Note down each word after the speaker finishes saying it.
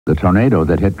The tornado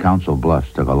that hit Council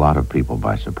Bluffs took a lot of people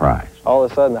by surprise. All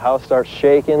of a sudden, the house starts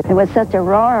shaking. It was such a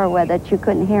roar with it, you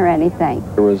couldn't hear anything.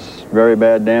 There was very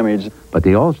bad damage. But the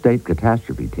Allstate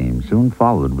catastrophe team soon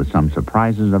followed with some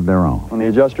surprises of their own. When the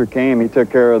adjuster came, he took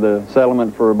care of the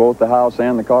settlement for both the house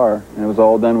and the car, and it was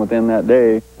all done within that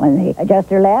day. When the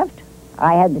adjuster left,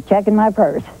 I had the check in my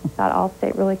purse. I thought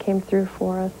Allstate really came through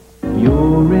for us.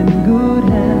 You're in good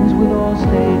hands with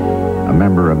Allstate. A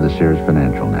member of the Sears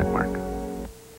Financial Network.